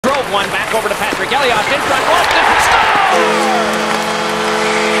one, back over to Patrick Elias in front.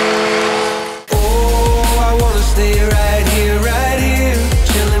 Oh, I wanna stay right here,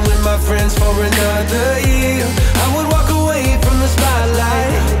 chilling with my friends for another year. I would walk away from the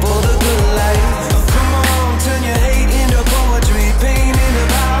spotlight for the good life. Come on, turn your hate into poetry, pain into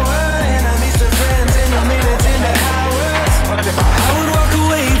power, enemies to friends, in the minutes, into hours. I would walk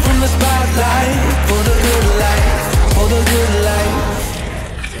away from the spotlight for the good life, for the good life.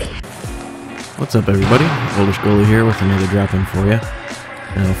 What's up, everybody? Oldish Goalie here with another drop-in for you.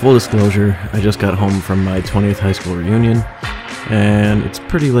 Now, full disclosure, I just got home from my 20th high school reunion, and it's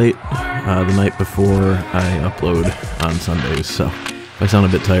pretty late the night before I upload on Sundays, so if I sound a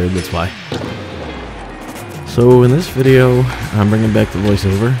bit tired, that's why. So in this video, I'm bringing back the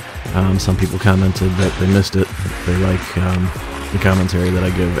voiceover. Some people commented that they missed it. They like the commentary that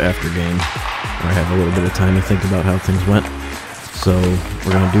I give after game, where I have a little bit of time to think about how things went. So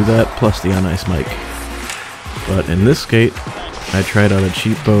we're going to do that, plus the on-ice mic. But in this skate, I tried out a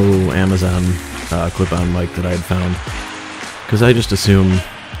cheapo Amazon clip-on mic that I had found, because I just assume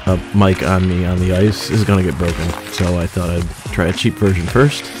a mic on me on the ice is going to get broken, so I thought I'd try a cheap version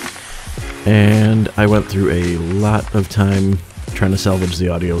first, and I went through a lot of time trying to salvage the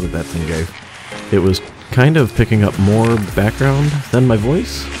audio that thing gave. It was kind of picking up more background than my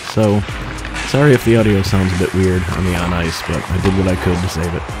voice, so sorry if the audio sounds a bit weird on the on-ice, but I did what I could to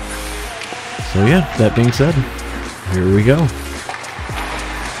save it. So yeah, that being said, here we go.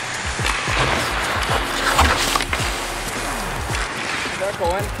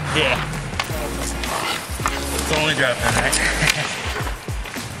 Yeah. It's only dropping, right?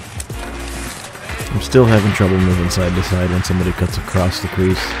 I'm still having trouble moving side to side when somebody cuts across the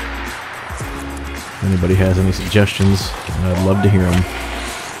crease. If anybody has any suggestions, I'd love to hear them.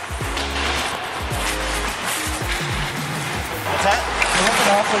 What's that? You're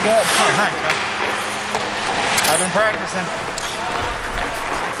looking awfully good. Oh, nice, man. I've been practicing.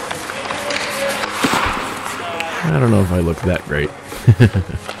 I don't know if I look that great.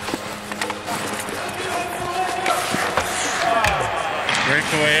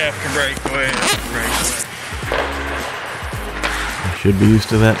 Breakaway after breakaway after breakaway. I should be used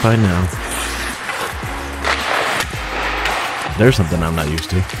to that by now. There's something I'm not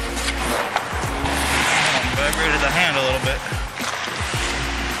used to. Vibrated the hand a little bit.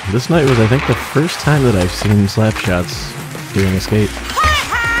 This night was, I think, the first time that I've seen slap shots doing a skate.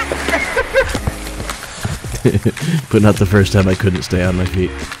 But not the first time I couldn't stay on my feet.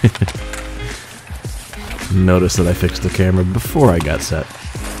 Notice that I fixed the camera before I got set.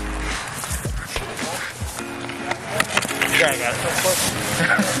 Yeah, I got it.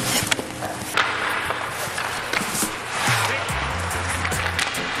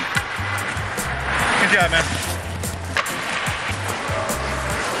 Good job, man.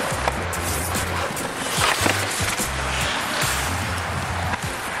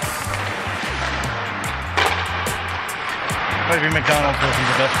 Maybe McDonald's wasn't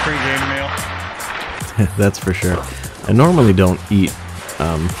the best pre-game meal. That's for sure. I normally don't eat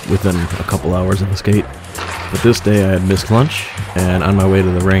within a couple hours of a skate, but this day I had missed lunch, and on my way to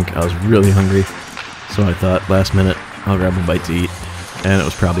the rink I was really hungry, so I thought last minute I'll grab a bite to eat, and it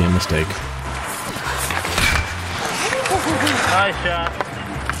was probably a mistake. Nice shot.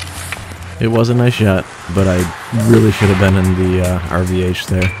 It was a nice shot, but I really should have been in the RVH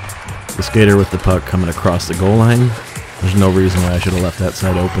there. The skater with the puck coming across the goal line, there's no reason why I should have left that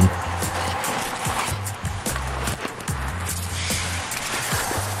side open.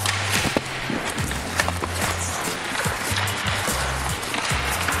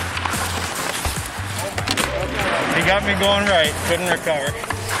 He got me going right, couldn't recover.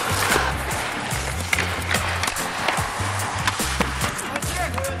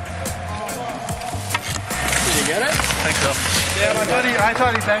 Did you get it? I think so. Yeah, I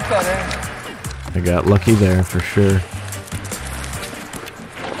thought he banked that in. I got lucky there for sure.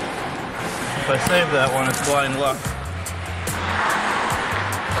 If I save that one, it's blind luck.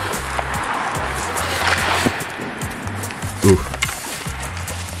 Ooh.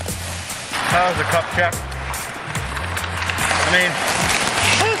 That was a cup check.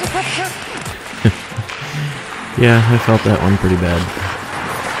 Yeah, I felt that one pretty bad.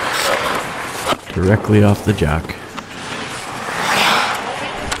 Directly off the jock.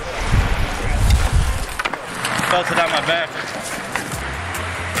 Felt it on my back.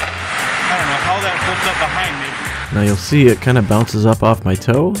 I don't know how that flipped up behind me. Now you'll see it kind of bounces up off my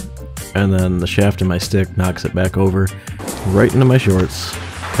toe, and then the shaft of my stick knocks it back over right into my shorts.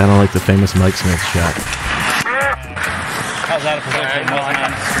 Kind of like the famous Mike Smith shot. I was out of position.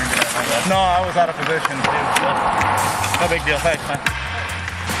 No, I was out of position too. No big deal. Thanks, man.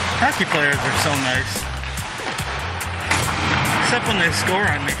 Hockey players are so nice. Except when they score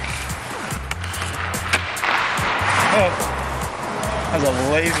on me. Oh, that's a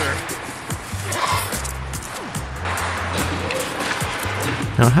laser.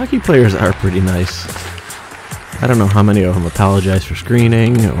 Now, hockey players are pretty nice. I don't know how many of them apologize for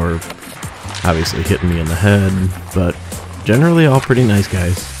screening or obviously hitting me in the head, but generally all pretty nice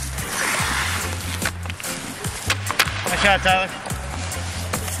guys. Nice shot, Tyler.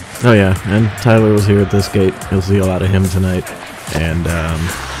 Oh yeah, and Tyler was here at this gate. You'll see a lot of him tonight. And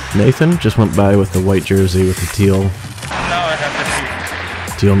Nathan just went by with the white jersey with the teal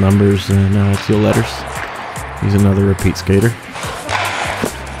teal numbers and teal letters. He's another repeat skater.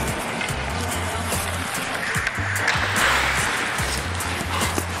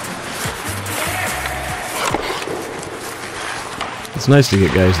 It's nice to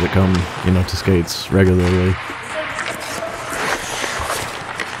get guys that come, you know, to skates regularly.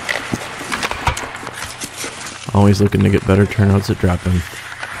 Always looking to get better turnouts at drop-in.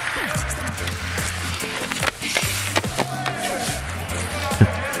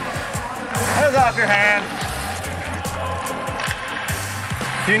 That was off your hand.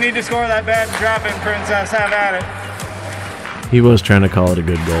 If you need to score that bad drop-in, Princess, have at it. He was trying to call it a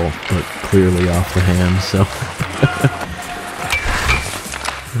good goal, but clearly off the hand, so...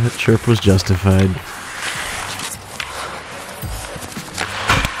 That chirp was justified.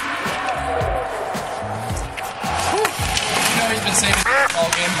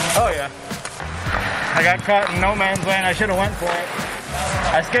 Oh yeah. I got caught in no man's land. I should have went for it.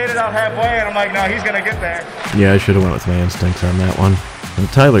 I skated out halfway and I'm like, no, he's gonna get there. Yeah, I should have went with my instincts on that one. And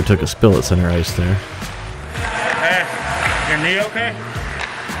Tyler took a spill at center ice there. Hey, your knee okay?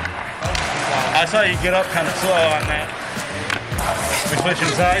 I saw you get up kind of slow on that. We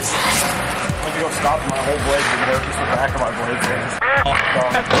switching sides? I had to go stop my whole blade from there, just the back of my blade fans.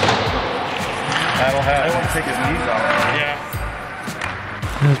 That'll happen. I want to take his knees off. Yeah.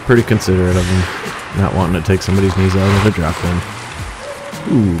 That's pretty considerate of him, not wanting to take somebody's knees out of a drop-in.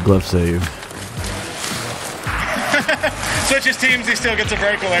 Ooh, glove save. Switches teams, he still gets a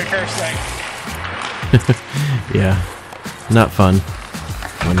breakaway first thing. Yeah, not fun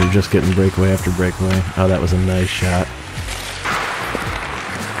when you're just getting breakaway after breakaway. Oh, that was a nice shot.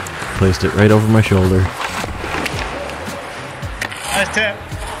 Placed it right over my shoulder. Nice tip.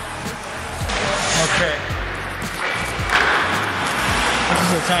 Okay. This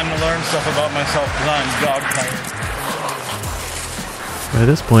is the time to learn stuff about myself because I'm dog tired. By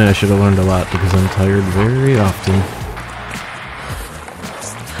this point, I should have learned a lot because I'm tired very often.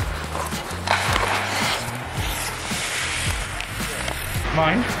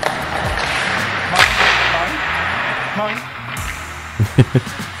 Mine. Mine.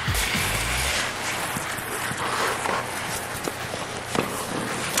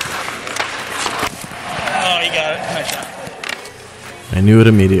 Oh, you got it. Nice shot. I knew it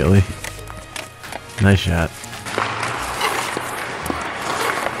immediately. Nice shot.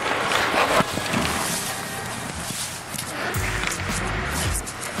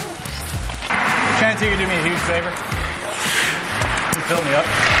 Trying to do me a huge favor. You fill me up.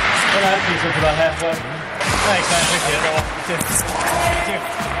 Well, that piece is about halfway. Thanks, man. Thank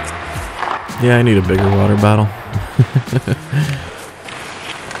you. Yeah, I need a bigger water bottle.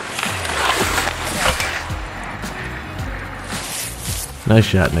 Nice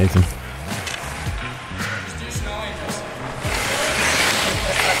shot, Nathan.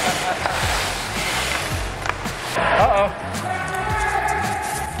 Uh-oh.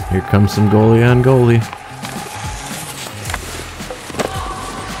 Here comes some goalie on goalie.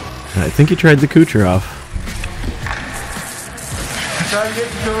 I think he tried the Kucherov. Try to get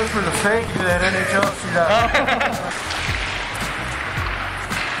to it for the fake, do that NHL shootout.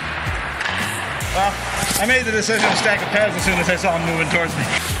 Well, I made the decision to stack the pads as soon as I saw him moving towards me.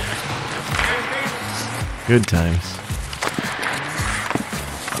 Good times.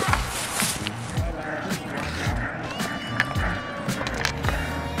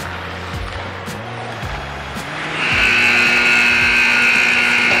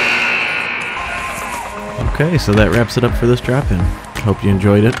 Okay, so that wraps it up for this drop-in. Hope you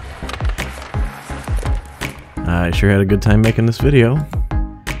enjoyed it. I sure had a good time making this video.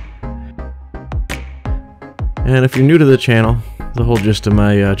 And if you're new to the channel, the whole gist of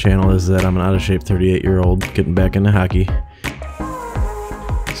my channel is that I'm an out-of-shape 38-year-old getting back into hockey.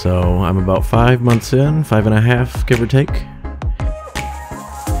 So I'm about 5 months in, 5.5, give or take.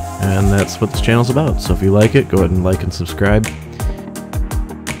 And that's what this channel's about. So if you like it, go ahead and like and subscribe.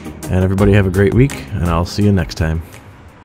 And everybody have a great week, and I'll see you next time.